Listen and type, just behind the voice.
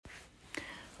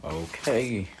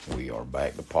Okay, we are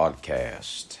back to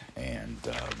podcast, and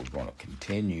we're going to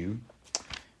continue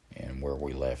and where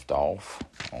we left off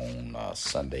on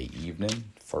Sunday evening,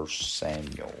 First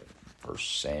Samuel,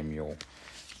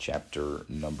 chapter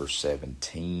number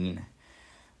 17.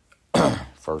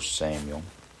 1 Samuel,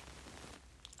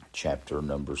 chapter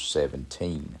number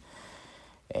 17.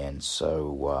 And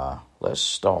so let's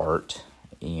start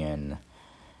in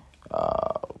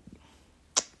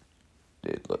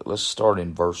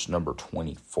verse number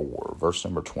 24. Verse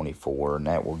number 24, and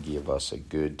that will give us a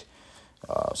good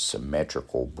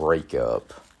symmetrical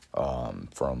breakup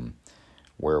from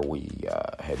where we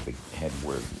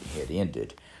had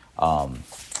ended. A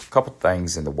couple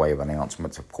things in the way of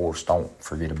announcements. Of course, don't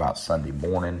forget about Sunday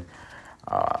morning,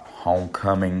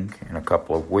 homecoming in a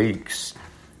couple of weeks,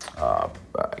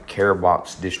 care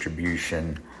box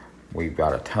distribution. We've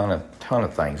got a ton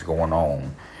of things going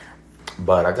on.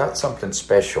 But I got something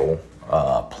special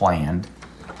planned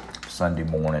Sunday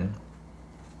morning,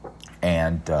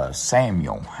 and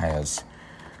Samuel has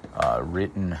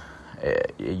written,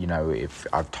 if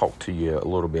I've talked to you a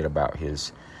little bit about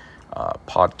his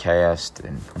podcast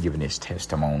and given his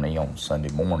testimony on Sunday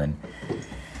morning,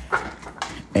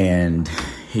 and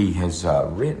he has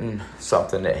written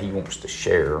something that he wants to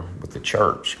share with the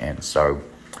church. And so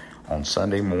on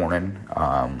Sunday morning,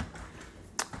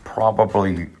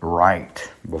 probably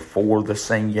right before the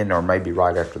singing or maybe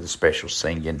right after the special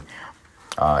singing,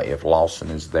 if Lawson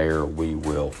is there, we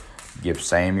will give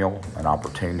Samuel an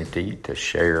opportunity to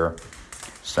share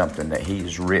something that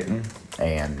he's written,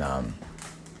 and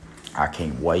I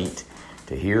can't wait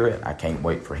to hear it. I can't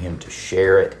wait for him to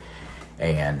share it,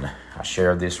 and I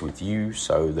share this with you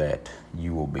so that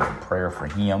you will be in prayer for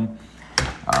him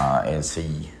as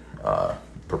he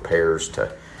prepares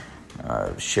to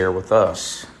share with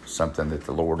us something that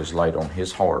the Lord has laid on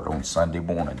his heart on Sunday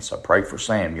morning. So pray for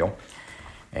Samuel,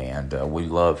 and we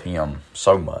love him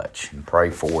so much, and pray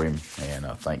for him, and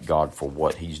thank God for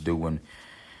what he's doing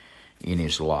in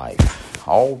his life.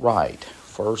 All right,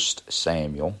 1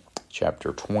 Samuel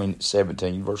chapter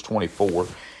 17, verse 24.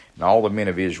 And all the men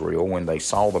of Israel, when they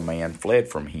saw the man, fled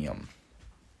from him,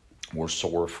 were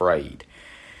sore afraid.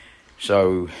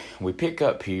 So we pick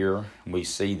up here, we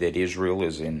see that Israel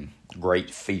is in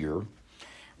great fear.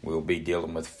 We'll be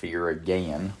dealing with fear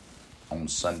again on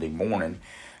Sunday morning.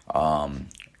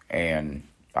 And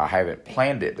I haven't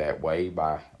planned it that way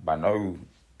by no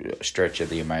stretch of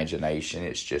the imagination.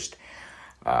 It's just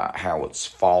how it's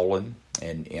fallen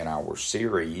in our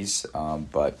series.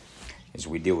 But as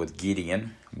we deal with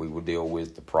Gideon, we will deal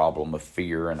with the problem of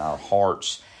fear in our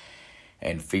hearts.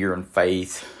 And fear and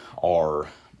faith are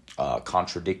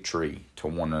contradictory to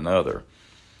one another.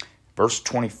 Verse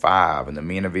 25, and the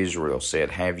men of Israel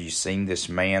said, Have you seen this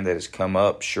man that has come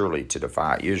up surely to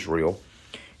defy Israel?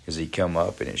 Is he come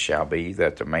up, and it shall be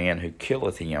that the man who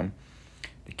killeth him,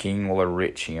 the king will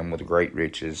enrich him with great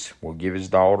riches, will give his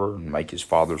daughter, and make his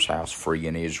father's house free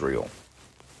in Israel.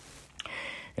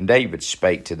 And David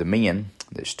spake to the men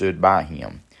that stood by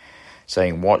him,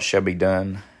 saying, What shall be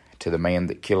done to the man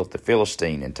that killeth the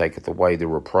Philistine, and taketh away the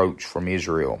reproach from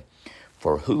Israel?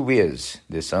 For who is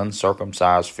this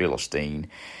uncircumcised Philistine,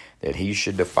 that he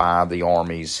should defy the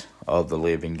armies of the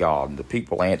living God? And the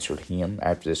people answered him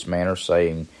after this manner,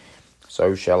 saying,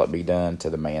 So shall it be done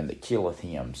to the man that killeth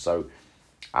him. So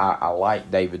I like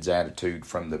David's attitude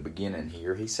from the beginning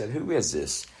here. He said, Who is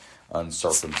this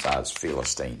uncircumcised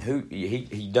Philistine?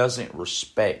 He doesn't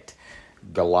respect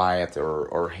Goliath,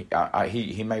 or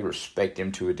he may respect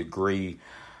him to a degree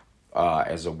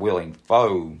as a willing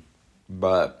foe,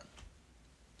 but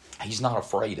he's not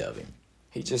afraid of him.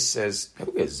 He just says,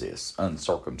 Who is this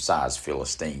uncircumcised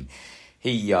Philistine?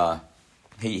 He's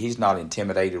not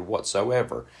intimidated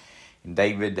whatsoever. And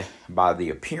David, by the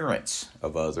appearance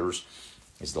of others,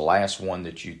 is the last one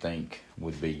that you think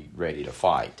would be ready to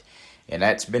fight. And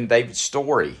that's been David's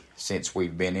story since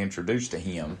we've been introduced to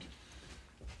him,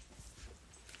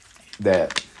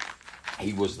 that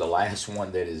he was the last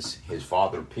one that his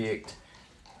father picked,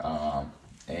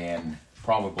 and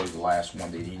probably the last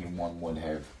one that anyone would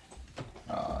have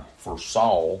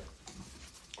foresaw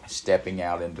stepping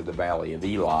out into the valley of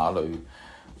Elah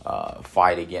to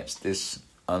fight against this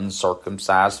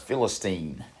uncircumcised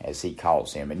Philistine, as he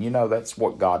calls him. And that's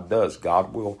what God does.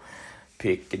 God will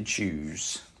pick and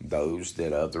choose those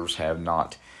that others have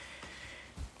not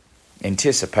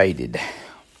anticipated.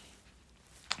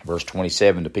 Verse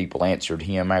 27, the people answered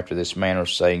him after this manner,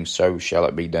 saying, So shall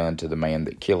it be done to the man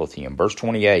that killeth him. Verse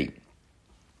 28,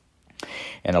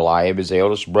 And Eliab, his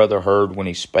eldest brother, heard when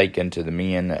he spake unto the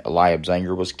men. Eliab's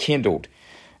anger was kindled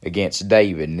against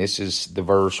David. And this is the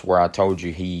verse where I told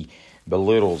you he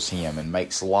belittles him and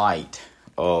makes light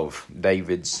of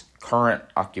David's current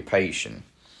occupation.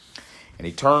 And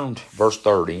he turned, verse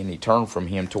 30, and he turned from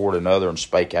him toward another and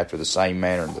spake after the same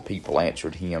manner, and the people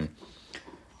answered him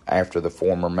after the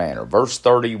former manner. Verse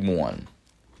 31,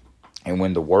 and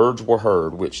when the words were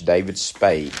heard which David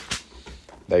spake,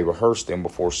 they rehearsed them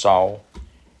before Saul,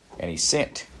 and he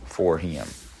sent for him.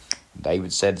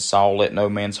 David said to Saul, let no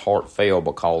man's heart fail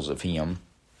because of him.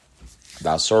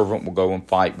 Thy servant will go and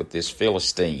fight with this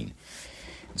Philistine.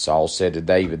 And Saul said to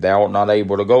David, thou art not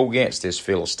able to go against this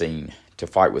Philistine to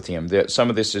fight with him. Some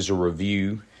of this is a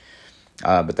review,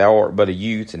 but thou art but a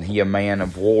youth, and he a man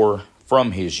of war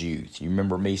from his youth. You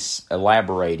remember me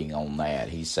elaborating on that.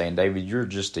 He's saying, David, you're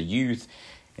just a youth,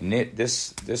 and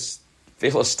this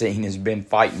Philistine has been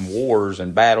fighting wars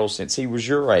and battles since he was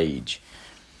your age.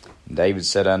 And David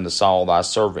said unto Saul, thy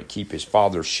servant keep his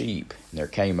father's sheep. And there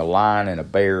came a lion and a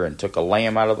bear and took a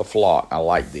lamb out of the flock. I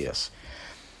like this.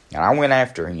 And I went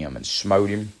after him and smote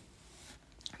him,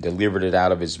 delivered it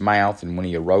out of his mouth. And when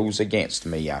he arose against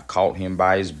me, I caught him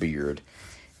by his beard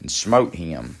and smote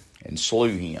him and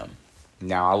slew him.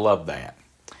 Now, I love that.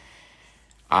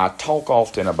 I talk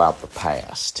often about the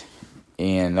past.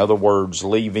 In other words,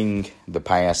 leaving the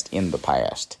past in the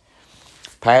past.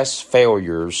 Past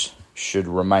failures should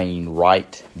remain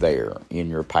right there in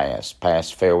your past.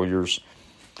 Past failures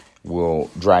will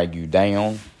drag you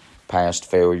down. Past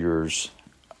failures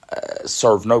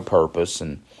serve no purpose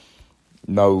and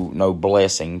no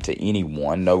blessing to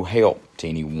anyone, no help to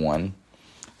anyone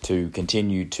to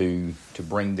continue to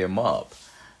bring them up.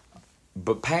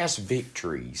 But past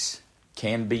victories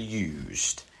can be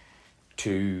used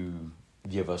to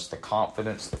give us the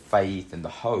confidence, the faith, and the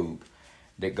hope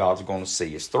that God's going to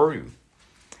see us through.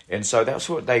 And so that's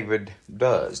what David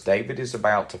does. David is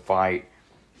about to fight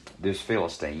this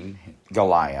Philistine,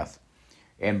 Goliath.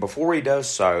 And before he does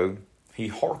so, he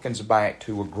harkens back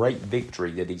to a great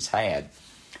victory that he's had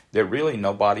that really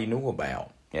nobody knew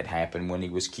about. It happened when he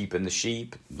was keeping the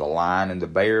sheep, the lion and the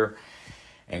bear.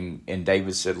 And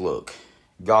David said, look,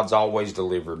 God's always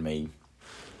delivered me.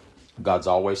 God's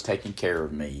always taken care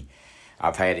of me.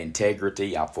 I've had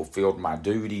integrity. I've fulfilled my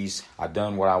duties. I've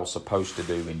done what I was supposed to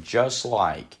do. And just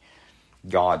like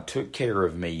God took care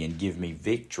of me and give me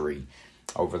victory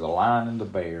over the lion and the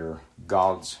bear,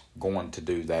 God's going to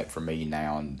do that for me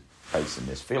now in facing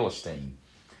this Philistine.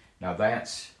 Now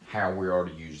that's how we are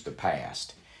to use the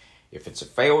past. If it's a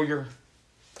failure,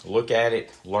 look at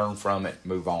it, learn from it,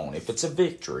 move on. If it's a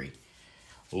victory,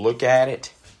 look at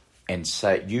it and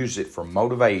use it for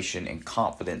motivation and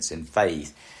confidence and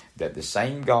faith that the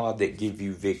same God that give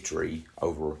you victory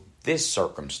over this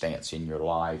circumstance in your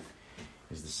life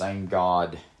is the same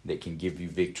God that can give you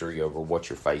victory over what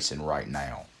you're facing right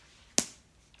now.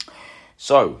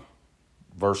 So,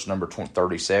 verse number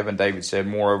 37, David said,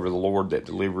 moreover, the Lord that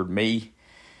delivered me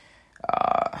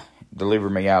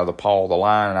out of the paw of the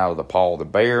lion and out of the paw of the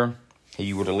bear,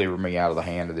 he will deliver me out of the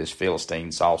hand of this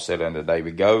Philistine. Saul said unto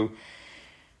David, go,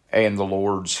 and the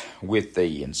Lord's with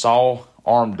thee. And Saul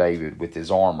armed David with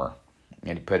his armor,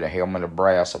 and he put a helmet of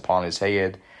brass upon his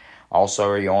head.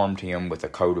 Also he armed him with a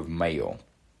coat of mail.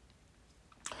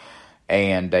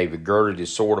 And David girded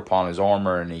his sword upon his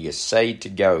armor, and he essayed to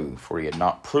go, for he had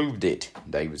not proved it.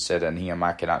 David said unto him,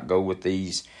 I cannot go with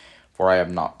these, for I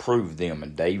have not proved them.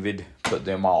 And David put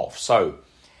them off. So,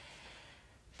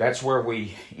 that's where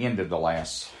we ended the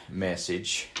last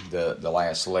message. The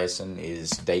last lesson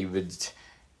is David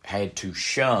had to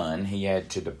shun, he had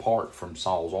to depart from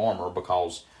Saul's armor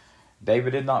because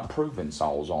David had not proven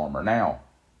Saul's armor. Now,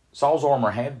 Saul's armor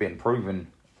had been proven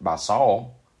by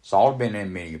Saul. Saul had been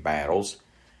in many battles,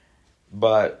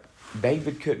 but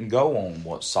David couldn't go on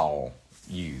what Saul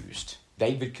used.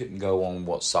 David couldn't go on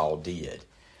what Saul did.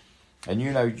 And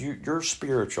you know, your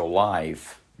spiritual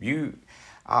life,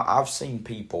 I've seen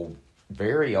people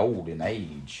very old in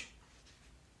age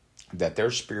that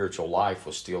their spiritual life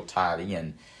was still tied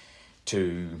in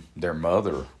to their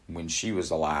mother when she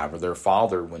was alive, or their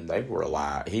father when they were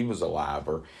alive, he was alive,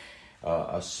 or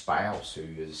a spouse who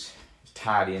is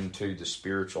tied into the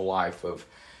spiritual life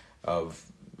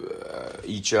of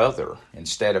each other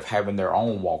instead of having their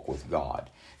own walk with God.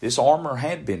 This armor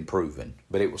had been proven,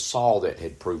 but it was Saul that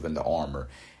had proven the armor.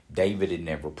 David had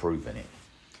never proven it.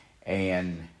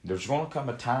 And there's going to come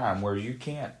a time where you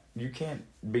can't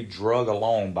be drug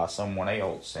along by someone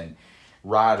else and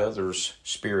ride others'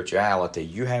 spirituality.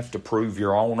 You have to prove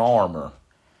your own armor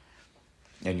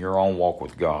in your own walk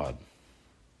with God.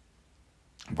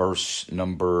 Verse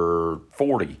number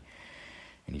 40.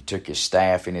 And he took his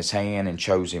staff in his hand and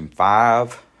chose him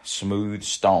 5 smooth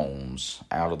stones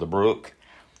out of the brook,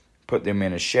 put them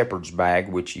in a shepherd's bag,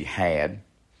 which he had,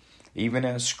 even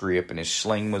in a scrip, and his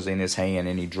sling was in his hand,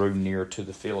 and he drew near to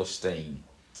the Philistine.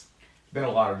 Been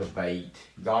a lot of debate.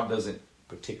 God doesn't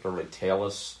particularly tell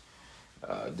us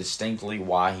distinctly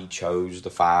why he chose the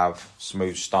 5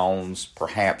 smooth stones.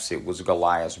 Perhaps it was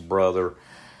Goliath's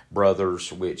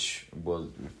brothers, which was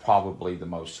probably the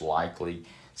most likely.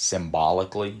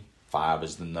 Symbolically, 5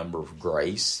 is the number of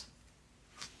grace,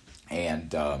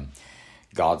 and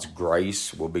God's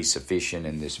grace will be sufficient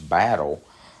in this battle.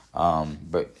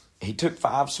 But he took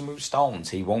 5 smooth stones.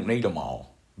 He won't need them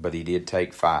all, but he did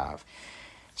take 5.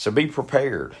 So be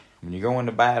prepared. When you go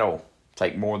into battle,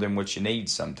 take more than what you need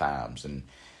sometimes, and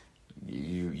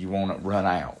you won't run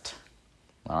out.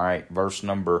 All right, verse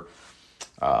number,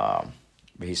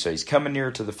 he says, he's coming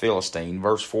near to the Philistine.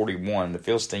 Verse 41, the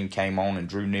Philistine came on and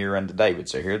drew near unto David.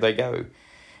 So here they go.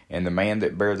 And the man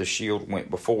that bare the shield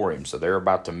went before him. So they're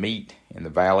about to meet in the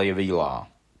valley of Elah.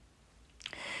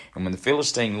 And when the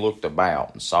Philistine looked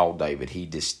about and saw David, he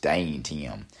disdained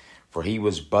him, for he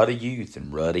was but a youth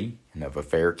and ruddy and of a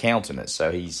fair countenance.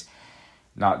 So he's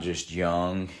not just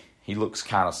young. He looks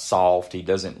kind of soft. He's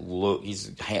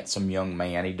a handsome young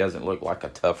man. He doesn't look like a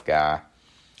tough guy.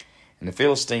 And the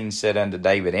Philistine said unto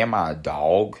David, Am I a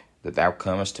dog, that thou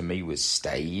comest to me with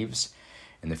staves?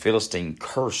 And the Philistine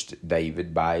cursed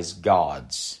David by his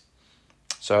gods.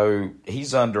 So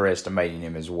he's underestimating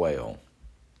him as well.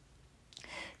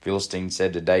 Philistine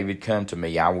said to David, Come to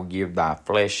me, I will give thy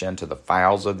flesh unto the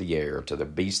fowls of the air, to the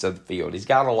beasts of the field. He's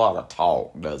got a lot of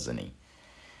talk, doesn't he?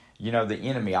 You know, the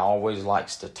enemy always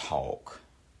likes to talk,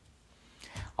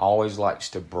 always likes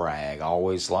to brag,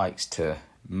 always likes to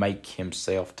make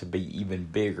himself to be even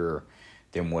bigger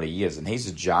than what he is. And he's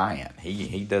a giant.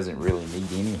 He doesn't really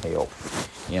need any help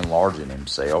enlarging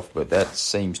himself, but that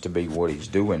seems to be what he's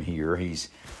doing here. He's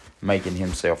making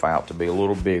himself out to be a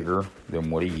little bigger than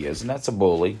what he is, and that's a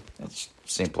bully. That's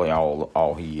simply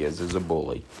all he is a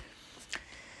bully.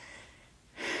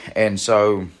 And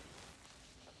so,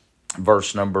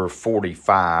 verse number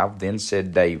 45, Then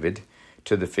said David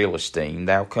to the Philistine,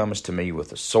 Thou comest to me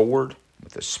with a sword,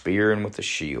 with a spear, and with a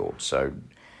shield. So,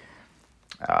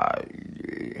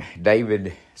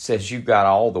 David says, You've got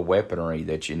all the weaponry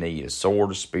that you need, a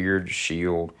sword, a spear, a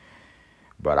shield,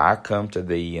 but I come to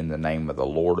thee in the name of the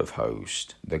Lord of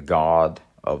hosts, the God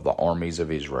of the armies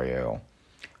of Israel,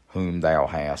 whom thou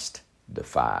hast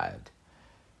defied.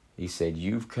 He said,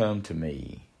 You've come to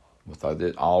me with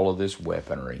all of this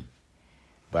weaponry,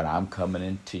 but I'm coming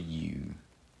into you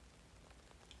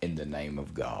in the name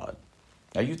of God.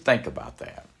 Now you think about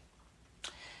that.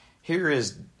 Here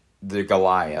is the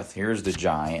Goliath. Here's the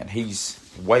giant. He's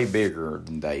way bigger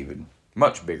than David,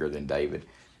 much bigger than David.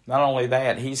 Not only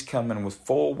that, he's coming with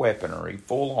full weaponry,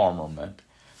 full armament,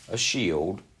 a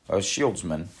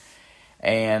shieldsman,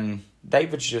 and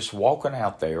David's just walking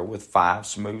out there with 5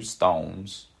 smooth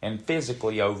stones and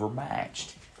physically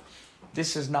overmatched.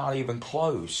 This is not even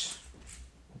close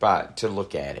to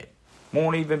look at it.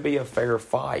 Won't even be a fair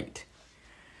fight.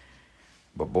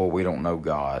 But boy, we don't know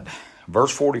God.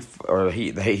 Verse 40, or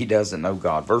he doesn't know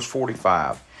God. Verse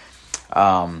 45.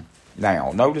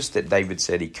 Now, notice that David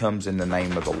said he comes in the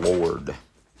name of the Lord.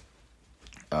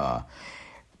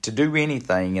 To do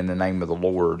anything in the name of the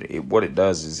Lord, what it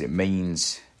does is it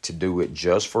means to do it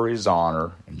just for his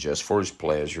honor and just for his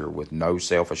pleasure with no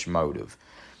selfish motive.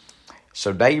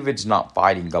 So David's not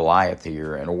fighting Goliath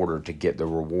here in order to get the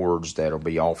rewards that will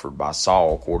be offered by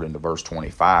Saul, according to verse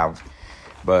 25,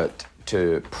 but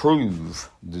to prove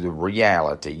the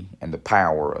reality and the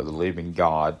power of the living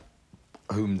God,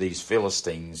 whom these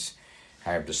Philistines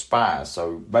have despised.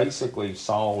 So basically,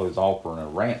 Saul is offering a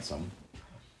ransom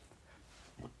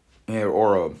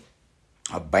or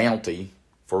a bounty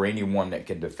for anyone that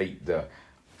can defeat the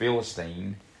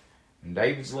Philistine. And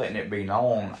David's letting it be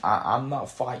known, I'm not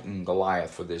fighting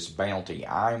Goliath for this bounty.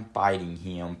 I'm fighting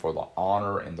him for the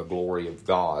honor and the glory of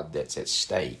God that's at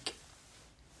stake.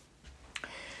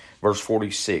 Verse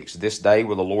 46, This day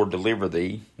will the Lord deliver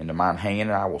thee into mine hand,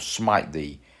 and I will smite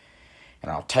thee.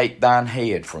 And I'll take thine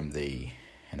head from thee,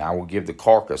 and I will give the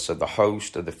carcass of the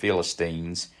host of the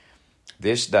Philistines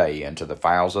this day unto the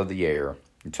fowls of the air,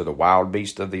 and to the wild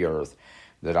beasts of the earth,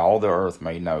 that all the earth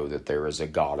may know that there is a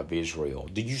God of Israel.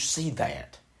 Do you see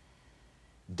that?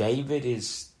 David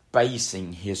is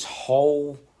basing his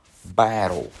whole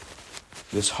battle,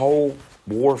 this whole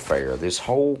warfare, this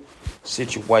whole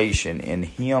situation in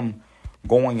him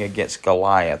going against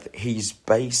Goliath. He's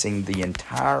basing the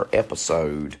entire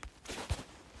episode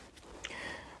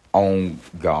on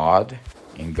God,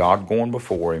 and God going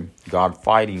before him, God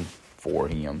fighting for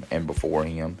him and before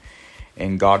him,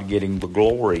 and God getting the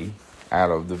glory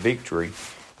out of the victory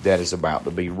that is about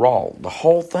to be wrought. The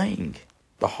whole thing.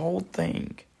 The whole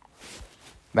thing.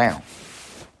 Now,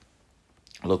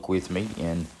 look with me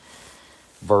in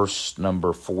verse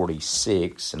number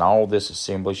 46. And all this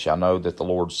assembly shall know that the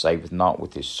Lord saveth not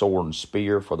with his sword and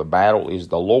spear, for the battle is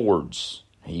the Lord's.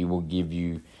 He will give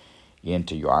you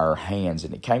into our hands.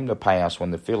 And it came to pass,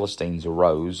 when the Philistines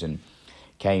arose and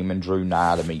came and drew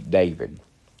nigh to meet David,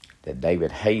 that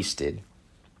David hasted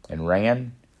and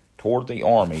ran toward the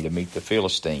army to meet the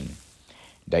Philistine.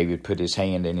 David put his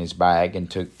hand in his bag and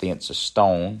took thence a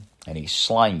stone, and he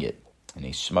slang it, and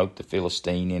he smote the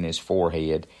Philistine in his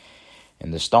forehead.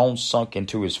 And the stone sunk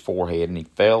into his forehead, and he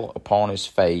fell upon his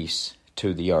face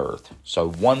to the earth. So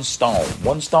one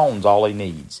stone's all he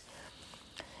needs.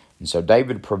 And so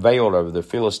David prevailed over the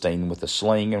Philistine with a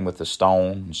sling and with a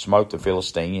stone, and smote the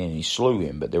Philistine, and he slew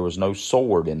him. But there was no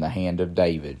sword in the hand of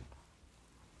David.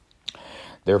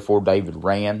 Therefore David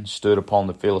ran, stood upon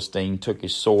the Philistine, took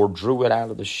his sword, drew it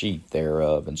out of the sheath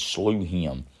thereof, and slew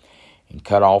him, and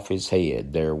cut off his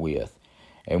head therewith.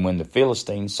 And when the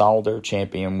Philistines saw their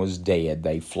champion was dead,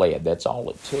 they fled. That's all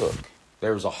it took.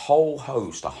 There was a whole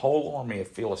host, a whole army of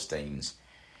Philistines,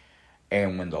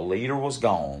 and when the leader was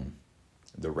gone,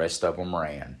 the rest of them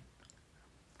ran.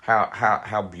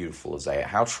 How beautiful is that?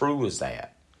 How true is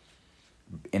that?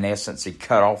 In essence, he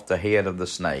cut off the head of the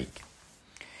snake.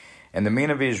 And the men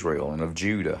of Israel and of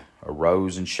Judah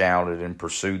arose and shouted and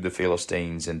pursued the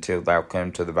Philistines until thou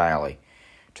come to the valley,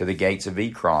 to the gates of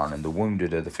Ekron. And the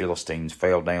wounded of the Philistines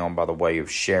fell down by the way of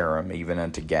Sharam, even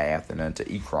unto Gath and unto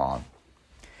Ekron.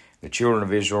 The children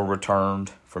of Israel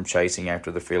returned from chasing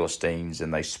after the Philistines,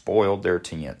 and they spoiled their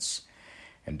tents.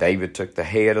 And David took the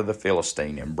head of the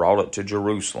Philistine and brought it to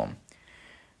Jerusalem,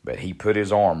 but he put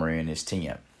his armor in his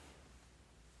tent.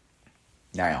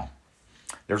 Now,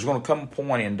 there's going to come a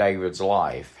point in David's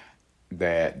life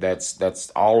that's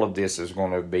all of this is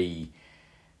going to be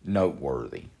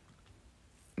noteworthy.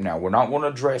 Now, we're not going to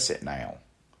address it now,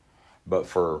 but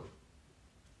for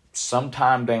some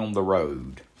time down the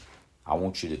road, I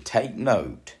want you to take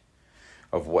note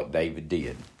of what David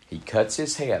did. He cuts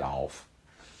his head off,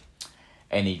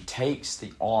 and he takes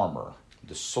the armor,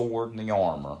 the sword and the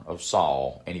armor of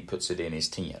Saul, and he puts it in his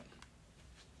tent.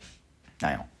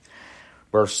 Now,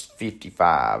 verse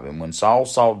 55, and when Saul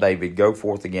saw David go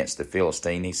forth against the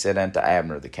Philistine, he said unto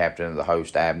Abner, the captain of the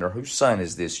host, Abner, whose son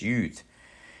is this youth?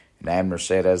 And Abner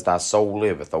said, As thy soul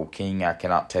liveth, O king, I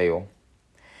cannot tell.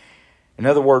 In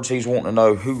other words, he's wanting to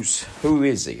know who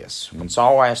is this. When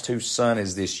Saul asked whose son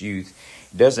is this youth,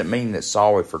 it doesn't mean that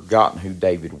Saul had forgotten who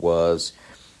David was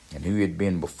and who he had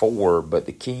been before, but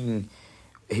the king,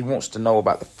 he wants to know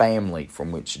about the family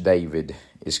from which David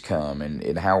is come and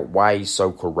why he's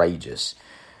so courageous.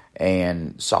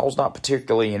 And Saul's not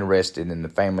particularly interested in the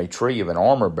family tree of an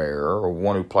armor bearer or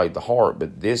one who played the harp,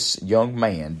 but this young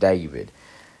man, David,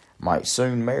 might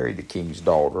soon marry the king's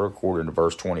daughter, according to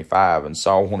verse 25, and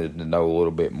Saul wanted to know a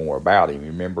little bit more about him.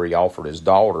 Remember, he offered his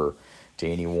daughter to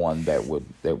anyone that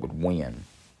would win.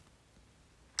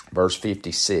 Verse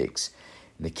 56,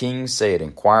 the king said,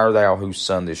 Inquire thou whose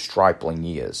son this stripling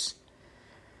is.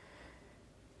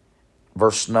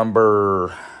 Verse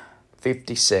number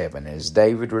 57, as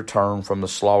David returned from the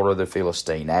slaughter of the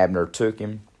Philistine, Abner took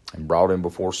him and brought him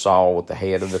before Saul with the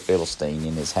head of the Philistine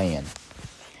in his hand.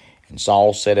 And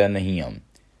Saul said unto him,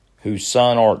 Whose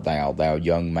son art thou, thou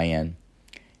young man?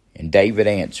 And David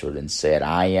answered and said,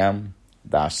 I am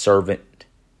thy servant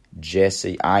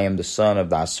Jesse. I am the son of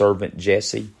thy servant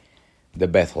Jesse, the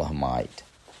Bethlehemite.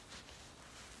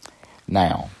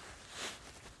 Now,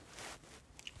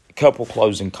 a couple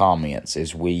closing comments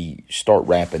as we start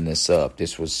wrapping this up.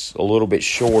 This was a little bit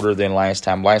shorter than last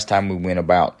time. Last time we went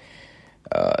about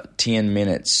 10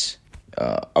 minutes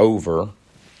over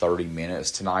 30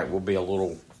 minutes. Tonight will be a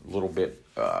little bit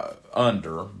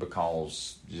under,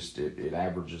 because just it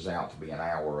averages out to be an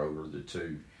hour over the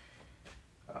two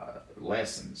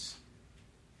lessons.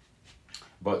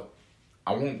 But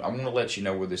I want to let you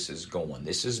know where this is going.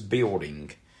 This is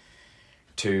building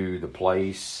to the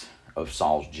place of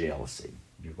Saul's jealousy.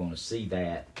 You're going to see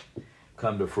that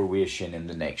come to fruition in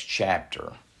the next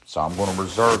chapter. So I'm going to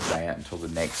reserve that until the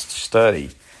next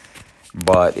study.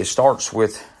 But it starts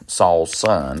with Saul's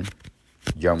son,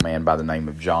 a young man by the name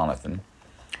of Jonathan.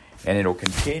 And it'll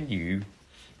continue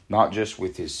not just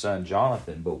with his son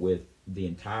Jonathan, but with the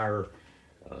entire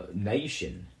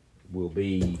nation will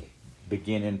be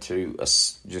beginning to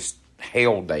just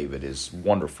hail David as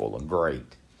wonderful and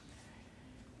great.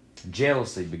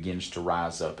 Jealousy begins to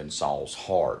rise up in Saul's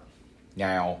heart.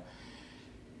 Now,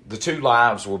 the two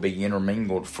lives will be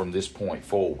intermingled from this point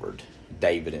forward,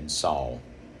 David and Saul.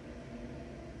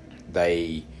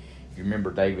 They You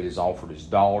remember David has offered his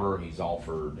daughter, he's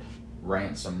offered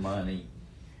ransom money,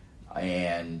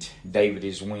 and David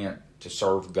has went to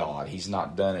serve God. He's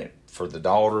not done it for the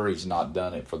daughter, he's not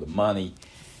done it for the money.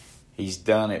 He's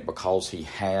done it because he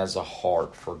has a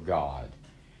heart for God.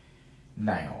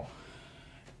 Now,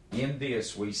 in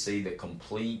this we see the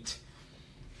complete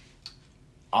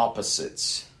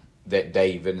opposites that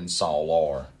David and Saul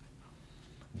are.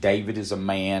 David is a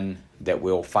man that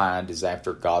we'll find is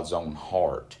after God's own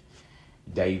heart.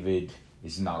 David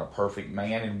is not a perfect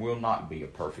man and will not be a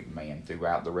perfect man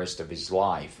throughout the rest of his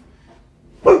life.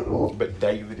 But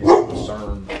David is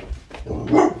concerned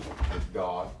with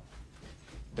God.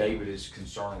 David is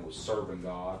concerned with serving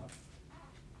God,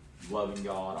 loving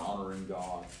God, honoring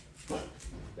God.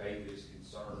 David is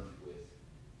concerned with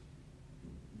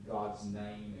God's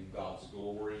name and God's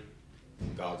glory,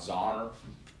 and God's honor.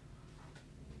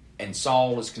 And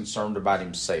Saul is concerned about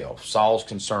himself. Saul's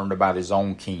concerned about his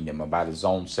own kingdom, about his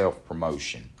own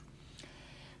self-promotion.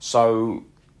 So,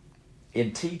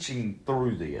 in teaching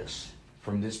through this,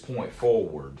 from this point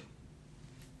forward,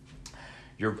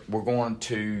 we're going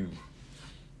to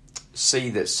see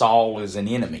that Saul is an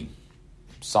enemy.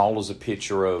 Saul is a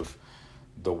picture of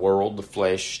the world, the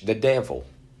flesh, the devil.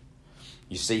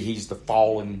 You see, he's the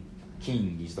fallen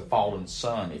king. He's the fallen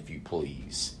son, if you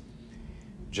please.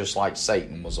 Just like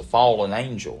Satan was a fallen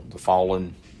angel, the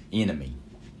fallen enemy.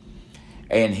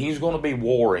 And he's going to be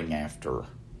warring after,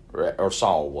 or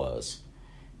Saul was.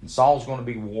 And Saul's going to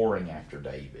be warring after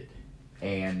David.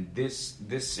 And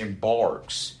this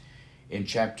embarks in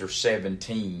chapter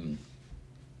 17,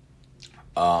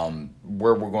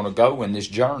 where we're going to go in this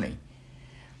journey.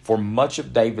 For much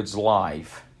of David's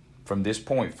life, from this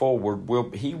point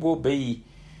forward, he will be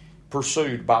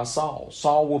pursued by Saul.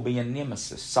 Saul will be a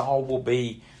nemesis. Saul will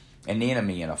be an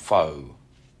enemy and a foe.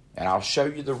 And I'll show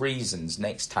you the reasons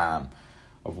next time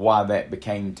of why that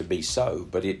became to be so.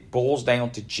 But it boils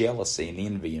down to jealousy and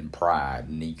envy and pride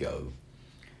and ego.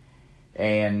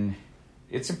 And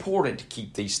it's important to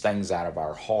keep these things out of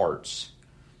our hearts,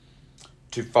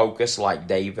 to focus like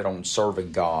David on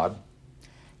serving God,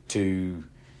 to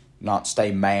not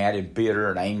stay mad and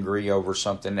bitter and angry over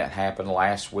something that happened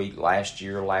last week, last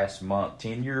year, last month,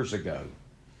 10 years ago.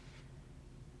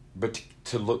 But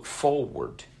to look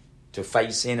forward, to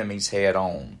face enemies head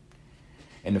on,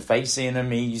 and to face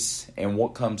enemies and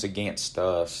what comes against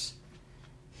us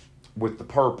with the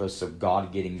purpose of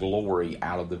God getting glory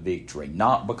out of the victory.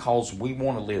 Not because we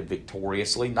want to live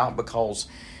victoriously, not because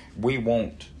we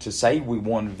want to say we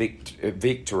won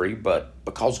victory, but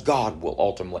because God will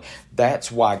ultimately.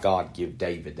 That's why God gave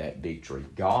David that victory.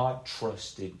 God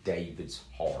trusted David's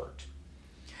heart.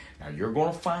 Now you're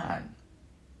going to find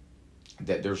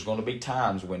that there's going to be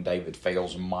times when David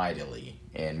fails mightily,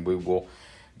 and we will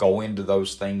go into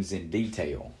those things in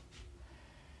detail.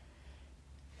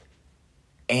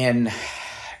 And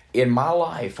in my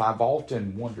life, I've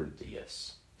often wondered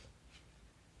this.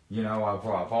 You know, I've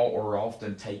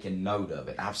often taken note of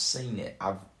it. I've seen it.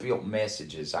 I've built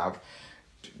messages. I've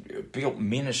built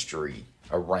ministry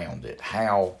around it.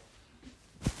 How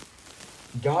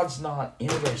God's not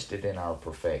interested in our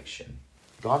perfection.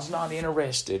 God's not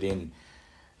interested in,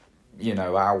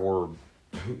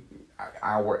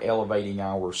 our elevating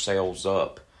ourselves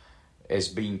up as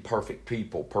being perfect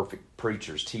people, perfect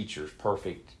preachers, teachers,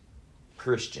 perfect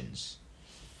Christians.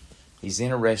 He's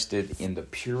interested in the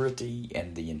purity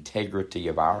and the integrity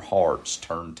of our hearts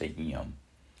turned to Him.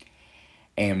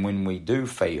 And when we do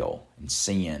fail and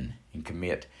sin and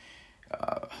commit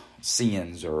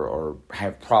sins or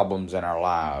have problems in our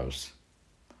lives,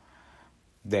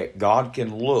 that God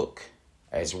can look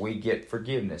as we get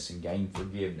forgiveness and gain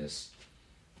forgiveness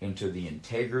into the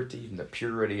integrity and the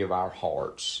purity of our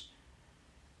hearts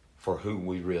for who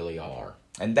we really are.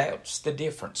 And that's the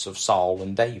difference of Saul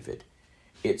and David.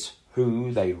 It's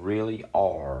who they really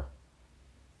are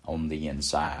on the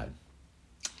inside.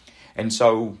 And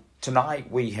so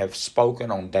tonight we have spoken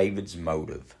on David's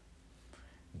motive.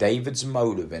 David's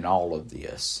motive in all of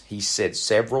this, he said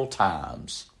several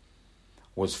times,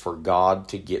 was for God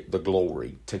to get the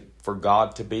glory, for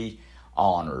God to be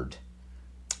honored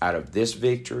out of this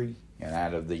victory and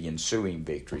out of the ensuing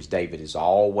victories. David is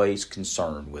always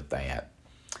concerned with that.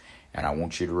 And I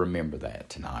want you to remember that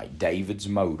tonight. David's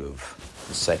motive,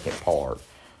 the second part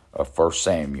of 1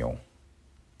 Samuel,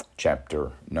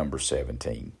 chapter number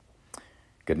 17.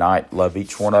 Good night. Love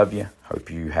each one of you. Hope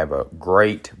you have a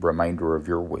great remainder of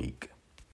your week.